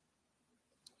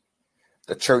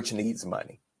 The church needs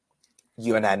money.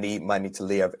 You and I need money to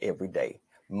live every day.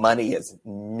 Money is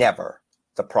never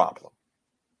the problem.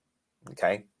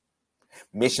 Okay?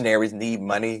 Missionaries need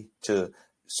money to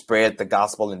spread the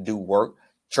gospel and do work.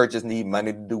 Churches need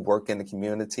money to do work in the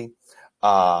community.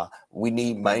 We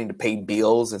need money to pay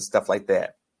bills and stuff like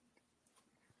that.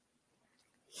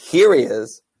 Here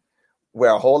is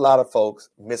where a whole lot of folks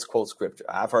misquote scripture.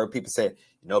 I've heard people say,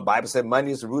 the Bible said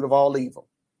money is the root of all evil.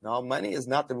 No, money is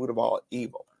not the root of all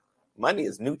evil. Money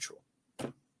is neutral.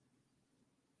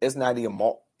 It's not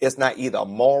either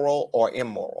moral or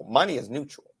immoral. Money is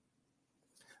neutral.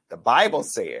 The Bible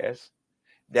says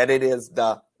that it is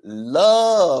the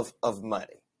love of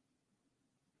money.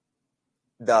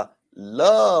 The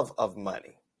love of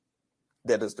money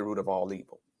that is the root of all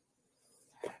evil.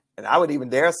 And I would even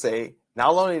dare say, not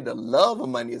only the love of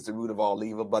money is the root of all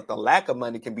evil, but the lack of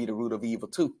money can be the root of evil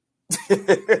too.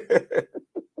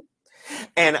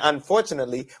 And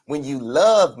unfortunately, when you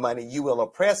love money, you will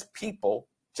oppress people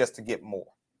just to get more.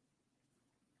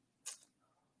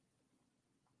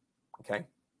 Okay.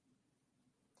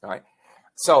 All right.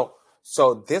 So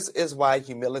this is why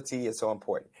humility is so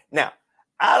important. Now,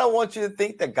 I don't want you to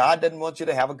think that God doesn't want you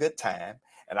to have a good time.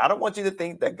 And I don't want you to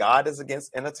think that God is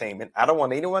against entertainment. I don't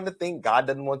want anyone to think God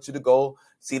doesn't want you to go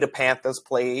see the Panthers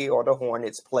play or the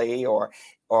Hornets play or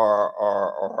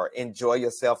enjoy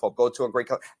yourself or go to a great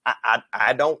club.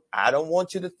 I don't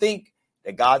want you to think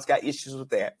that God's got issues with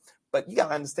that. But you got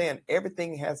to understand,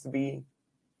 everything has to be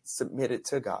submitted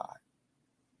to God.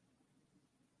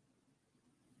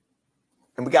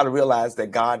 And we got to realize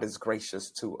that God is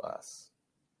gracious to us.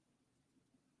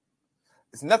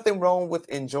 There's nothing wrong with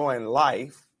enjoying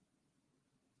life,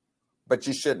 but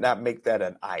you should not make that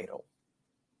an idol.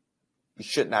 You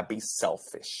should not be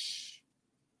selfish.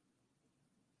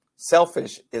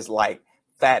 Selfish is like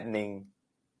fattening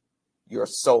your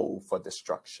soul for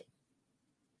destruction.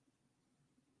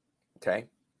 Okay?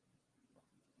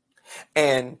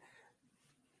 And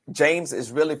James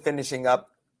is really finishing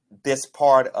up this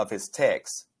part of his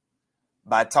text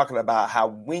by talking about how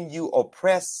when you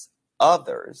oppress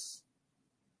others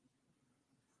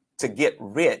to get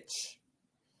rich,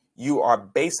 you are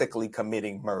basically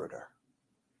committing murder.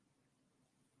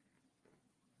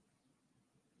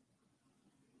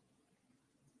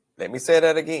 Let me say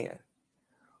that again.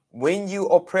 When you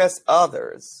oppress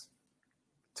others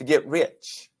to get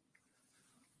rich,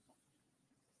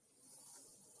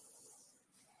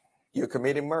 you're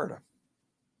committing murder.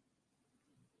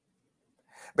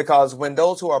 Because when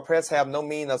those who are oppressed have no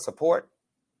means of support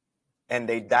and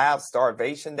they die of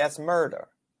starvation, that's murder.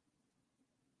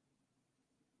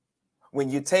 When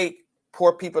you take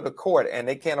poor people to court and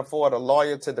they can't afford a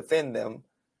lawyer to defend them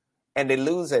and they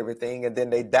lose everything and then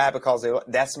they die because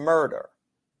that's murder.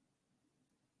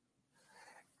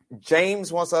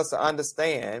 James wants us to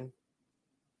understand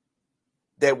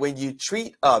that when you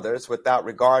treat others without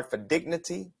regard for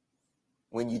dignity,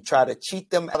 when you try to cheat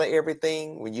them out of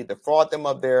everything, when you defraud them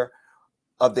of their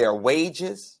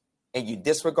wages and you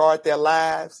disregard their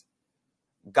lives,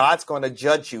 God's going to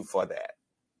judge you for that.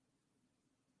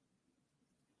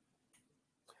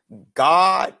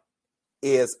 God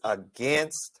is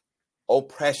against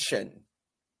oppression.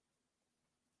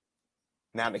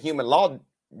 Now, the human law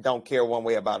don't care one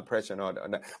way about oppression or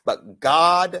another, but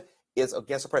God is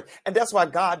against oppression. And that's why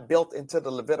God built into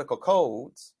the Levitical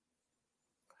codes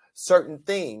certain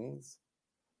things,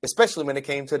 especially when it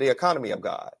came to the economy of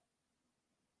God.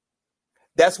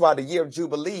 That's why the year of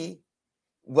Jubilee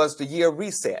was the year of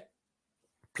reset.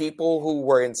 People who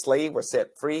were enslaved were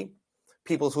set free.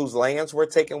 People whose lands were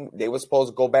taken, they were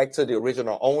supposed to go back to the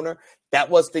original owner. That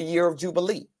was the year of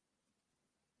Jubilee.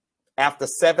 After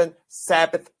 7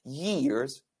 Sabbath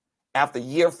years, after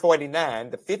year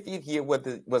 49, the 50th year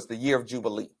was the year of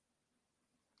Jubilee.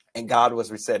 And God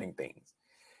was resetting things.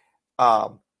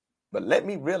 But let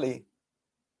me really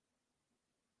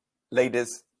lay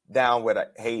this down where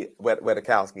the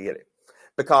cows can get it.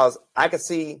 Because I can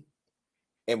see,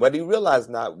 and whether you realize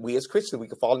or not, we as Christians, we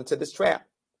can fall into this trap.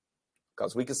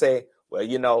 Because we can say, well,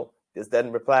 this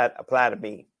doesn't apply to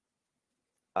me.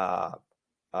 I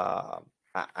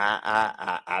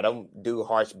don't do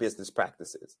harsh business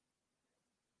practices.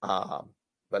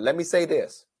 But let me say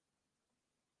this,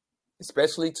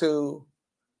 especially to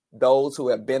those who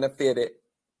have benefited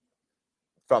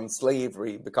from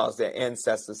slavery because their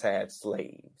ancestors had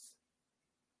slaves.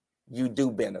 You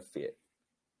do benefit.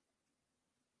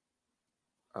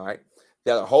 All right.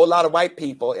 There are a whole lot of white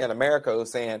people in America who are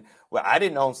saying, well, I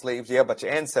didn't own slaves, yeah, but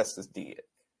your ancestors did.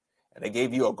 And they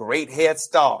gave you a great head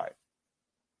start.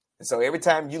 And so every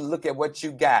time you look at what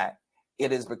you got,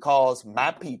 it is because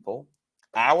my people,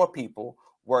 our people,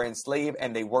 were enslaved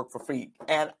and they worked for free.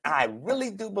 And I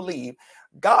really do believe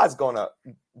God's gonna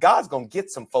get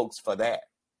some folks for that.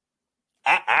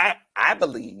 I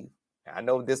believe, I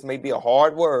know this may be a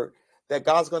hard word, that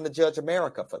God's going to judge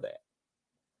America for that.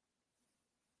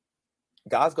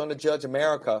 God's going to judge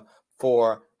America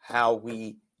for how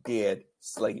we did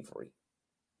slavery.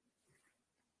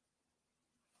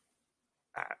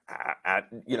 I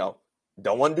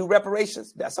don't want to do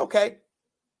reparations. That's okay.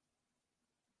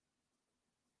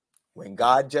 When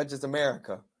God judges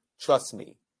America, trust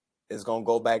me, it's going to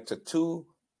go back to 2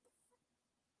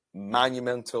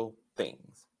 monumental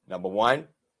things. Number one,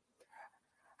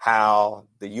 how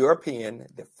the European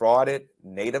defrauded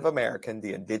Native American,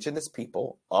 the indigenous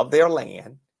people, of their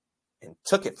land and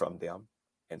took it from them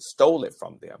and stole it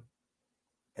from them.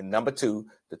 And number 2,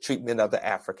 the treatment of the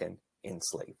African in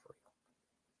slavery.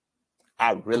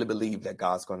 I really believe that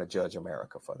God's going to judge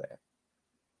America for that.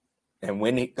 And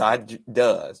when God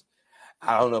does,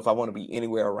 I don't know if I want to be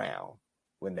anywhere around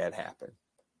when that happens.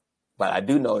 But I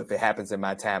do know if it happens in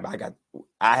my time,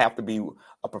 I have to be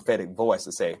a prophetic voice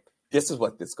to say, this is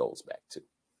what this goes back to.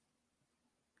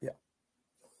 Yeah.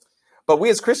 But we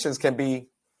as Christians can be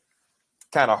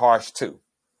kind of harsh too.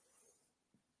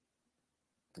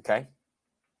 Okay.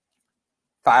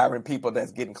 Firing people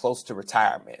that's getting close to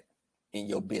retirement in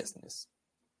your business.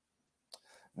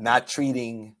 Not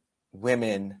treating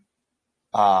women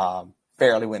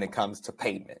fairly when it comes to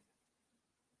payment.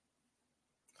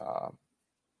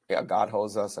 God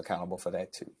holds us accountable for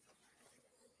that too.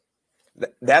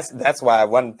 That's why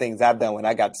one of the things I've done when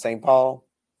I got to St. Paul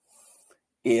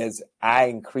is I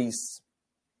increase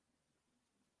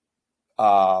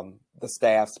the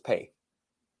staff's pay,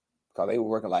 because they were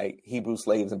working like Hebrew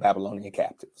slaves and Babylonian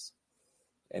captives,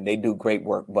 and they do great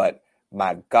work. But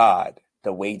my God,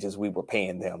 the wages we were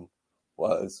paying them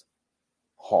was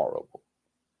horrible.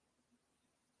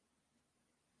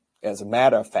 As a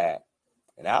matter of fact,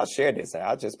 and I'll share this and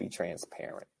I'll just be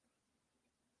transparent.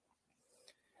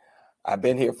 I've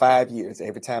been here 5 years.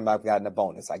 Every time I've gotten a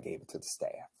bonus, I gave it to the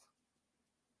staff.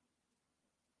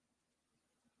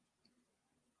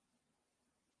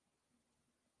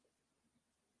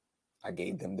 I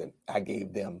gave them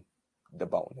the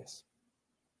bonus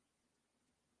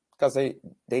because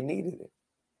they needed it.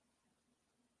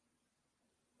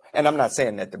 And I'm not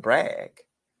saying that to brag,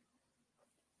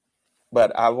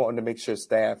 but I want to make sure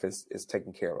staff is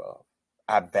taken care of.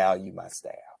 I value my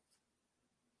staff.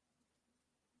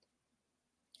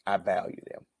 I value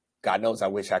them. God knows I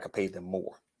wish I could pay them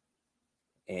more.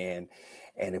 And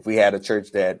if we had a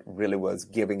church that really was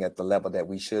giving at the level that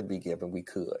we should be giving, we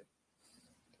could.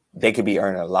 They could be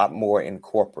earning a lot more in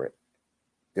corporate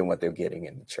than what they're getting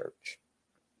in the church.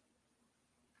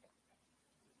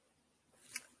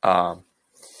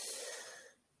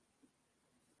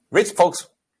 Rich folks,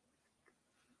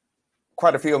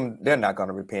 quite a few of them, they're not going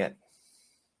to repent.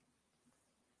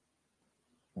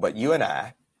 But you and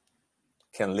I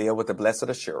can live with the blessed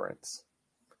assurance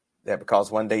that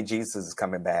because one day Jesus is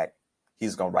coming back,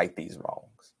 he's going to right these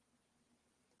wrongs.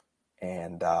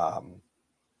 And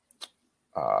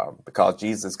because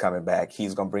Jesus is coming back,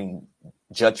 he's going to bring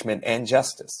judgment and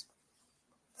justice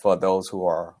for those who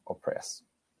are oppressed.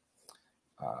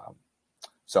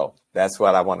 So that's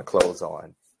what I want to close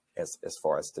on as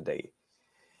far as today.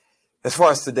 As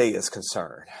far as today is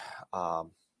concerned,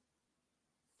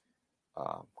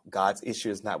 God's issue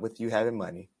is not with you having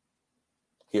money.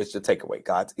 Here's the takeaway.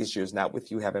 God's issue is not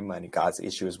with you having money. God's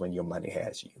issue is when your money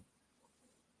has you.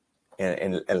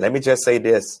 And let me just say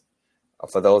this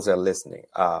for those that are listening.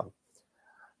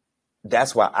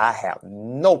 That's why I have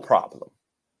no problem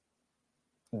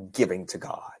giving to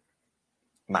God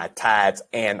my tithes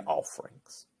and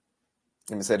offerings.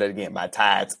 Let me say that again. My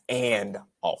tithes and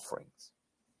offerings.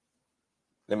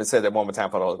 Let me say that one more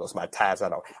time for the Holy Ghost. My tithes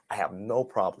and offerings. I have no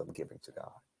problem giving to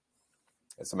God.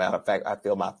 As a matter of fact, I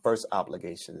feel my first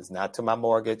obligation is not to my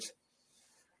mortgage,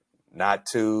 not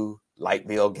to light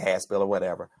bill, gas bill, or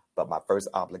whatever, but my first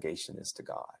obligation is to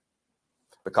God.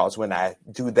 Because when I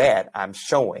do that, I'm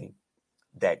showing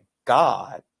that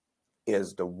God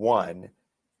is the one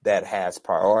that has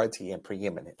priority and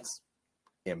preeminence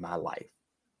in my life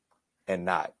and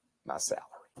not my salary.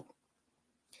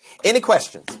 Any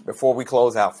questions before we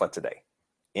close out for today?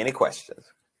 Any questions?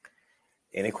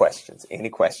 Any questions? Any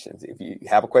questions? If you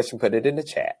have a question, put it in the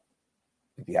chat.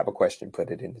 If you have a question, put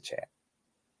it in the chat.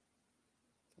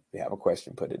 If you have a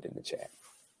question, put it in the chat.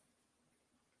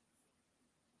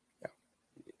 If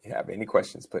you have any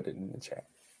questions, put it in the chat.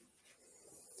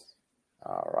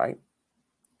 All right.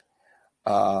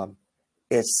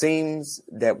 It seems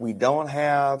that we don't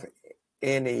have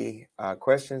any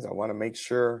questions. I want to make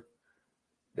sure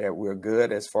that we're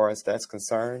good as far as that's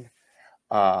concerned.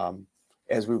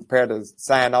 As we prepare to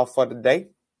sign off for the day,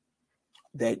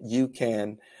 that you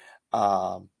can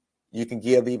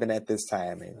give even at this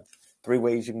time. And 3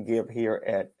 ways you can give here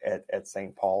at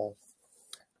St. Paul.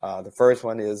 The first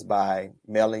one is by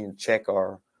mailing a check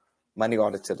or money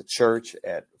order to the church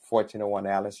at 1401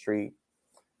 Allen Street,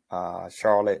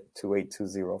 Charlotte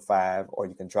 28205, or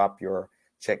you can drop your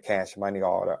check, cash, money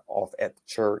order off at the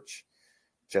church.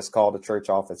 Just call the church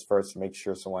office first to make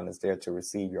sure someone is there to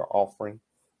receive your offering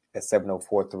at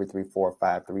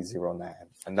 704-334-5309.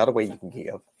 Another way you can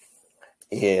give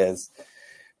is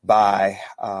by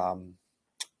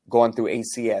going through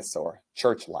ACS or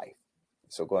Church Life.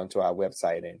 So going to our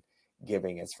website and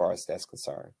giving as far as that's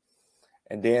concerned.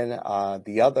 And then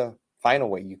the other final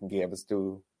way you can give is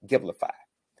through Givelify.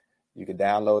 You can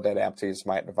download that app to your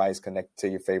smart device, connect it to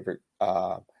your favorite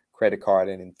credit card,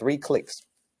 and in 3 clicks,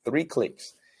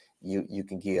 you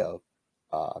can give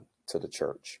to the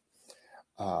church.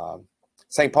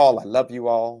 St. Paul, I love you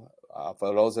all.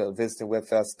 For those that are visiting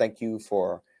with us, thank you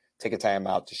for taking time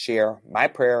out to share. My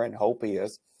prayer and hope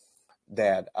is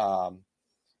that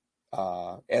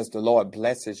as the Lord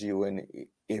blesses you, and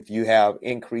if you have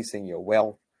increase in your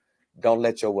wealth, don't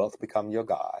let your wealth become your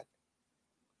God.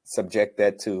 Subject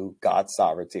that to God's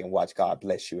sovereignty and watch God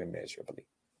bless you immeasurably.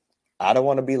 I don't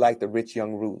want to be like the rich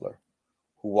young ruler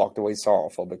who walked away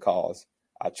sorrowful because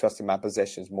I trusted my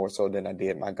possessions more so than I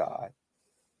did my God.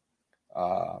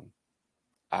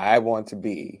 I want to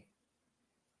be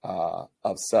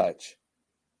of such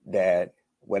that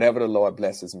whatever the Lord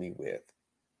blesses me with,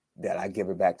 that I give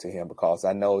it back to him, because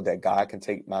I know that God can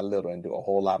take my little and do a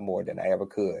whole lot more than I ever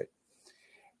could.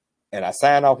 And I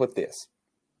sign off with this.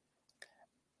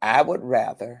 I would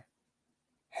rather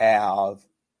have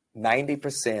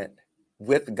 90%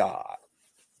 with God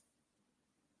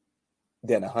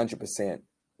than 100%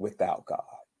 without God.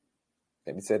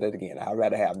 Let me say that again. I'd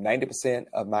rather have 90%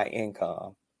 of my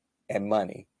income and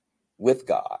money with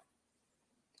God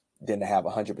than to have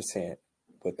 100%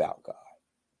 without God.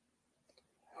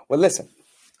 Well, listen,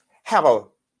 have a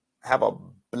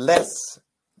blessed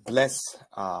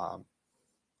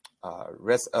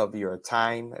rest of your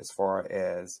time as far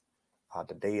as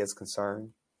the day is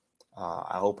concerned.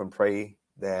 I hope and pray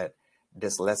that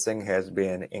this lesson has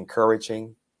been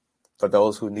encouraging for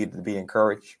those who need to be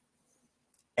encouraged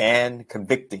and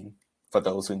convicting for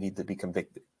those who need to be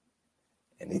convicted.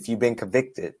 And if you've been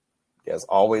convicted, there's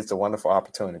always the wonderful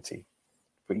opportunity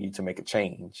for you to make a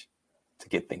change to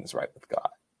get things right with God.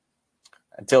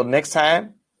 Until next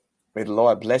time, may the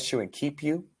Lord bless you and keep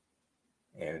you.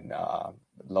 And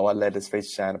Lord, let his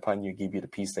face shine upon you and give you the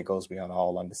peace that goes beyond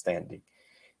all understanding.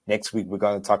 Next week, we're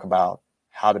going to talk about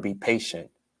how to be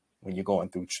patient when you're going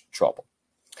through trouble.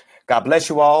 God bless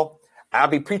you all. I'll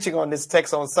be preaching on this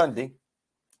text on Sunday,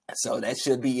 so that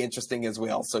should be interesting as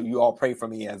well. So you all pray for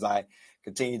me as I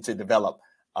continue to develop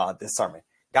this sermon.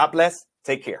 God bless.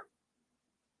 Take care.